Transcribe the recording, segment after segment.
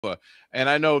And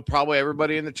I know probably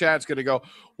everybody in the chat's going to go,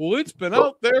 well, it's been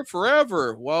out there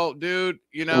forever. Well, dude,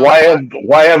 you know,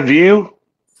 YF View?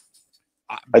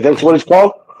 That's what it's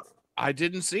called? I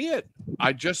didn't see it.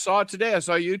 I just saw it today. I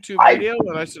saw a YouTube video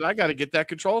and I said, I got to get that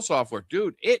control software.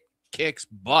 Dude, it kicks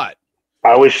butt.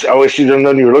 I wish you didn't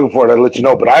know you were looking for it. I'd let you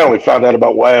know, but I only found out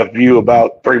about YF View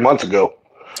about 3 months ago.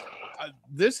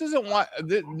 This isn't what.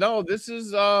 No, this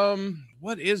is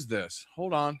what is this?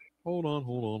 Hold on.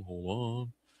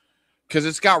 Because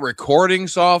it's got recording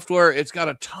software. It's got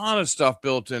a ton of stuff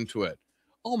built into it.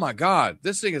 Oh my god,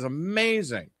 this thing is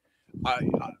amazing.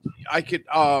 I could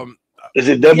Is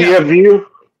it WF View?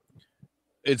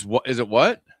 It's what? Is it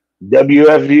what?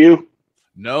 WF View?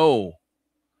 No.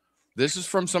 This is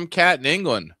from some cat in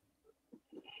England.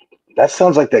 That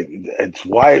sounds like that. It's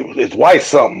why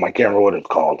something. I can't remember what it's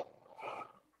called.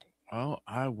 Oh,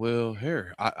 I will.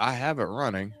 Here, I have it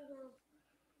running.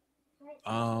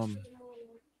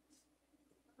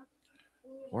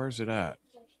 Where's it at?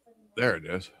 There it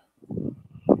is.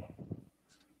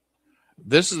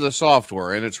 This is the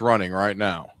software, and it's running right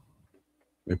now.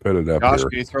 They put it up Josh, here.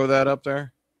 can you throw that up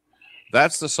there?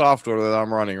 That's the software that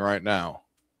I'm running right now.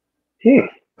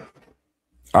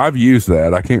 I've used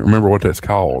that. I can't remember what that's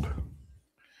called.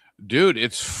 Dude,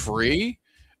 it's free.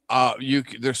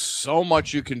 There's so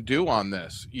much you can do on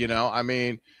this. You know, I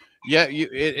mean, yeah,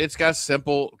 it's got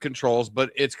simple controls, but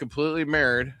it's completely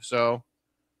mirrored. So,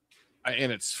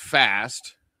 and it's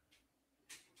fast.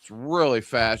 It's really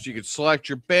fast. You can select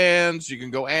your bands. You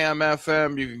can go AM,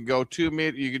 FM. You can go 2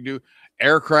 meter. You can do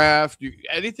aircraft.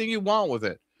 Anything you want with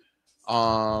it.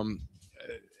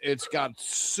 It's got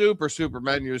super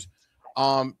menus.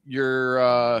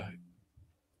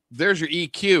 There's your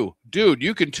EQ. Dude,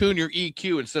 you can tune your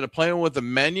EQ instead of playing with the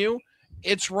menu.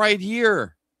 It's right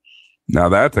here. Now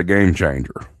that's a game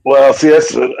changer. Well, see,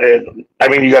 that's, I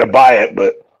mean, you got to buy it,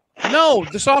 but. No,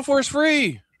 the software is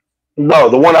free. No,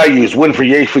 the one I use, Win for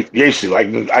Yasu.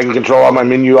 I can control all my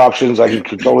menu options. I can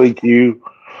control EQ.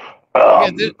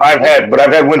 I've had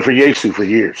Win for Yasu for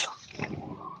years.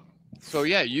 So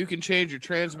yeah, you can change your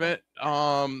transmit.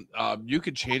 You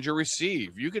can change your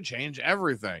receive. You can change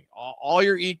everything. All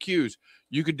your EQs.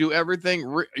 You could do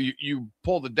everything. You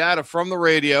pull the data from the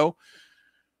radio,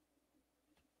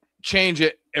 change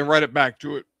it, and write it back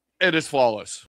to it. It is flawless.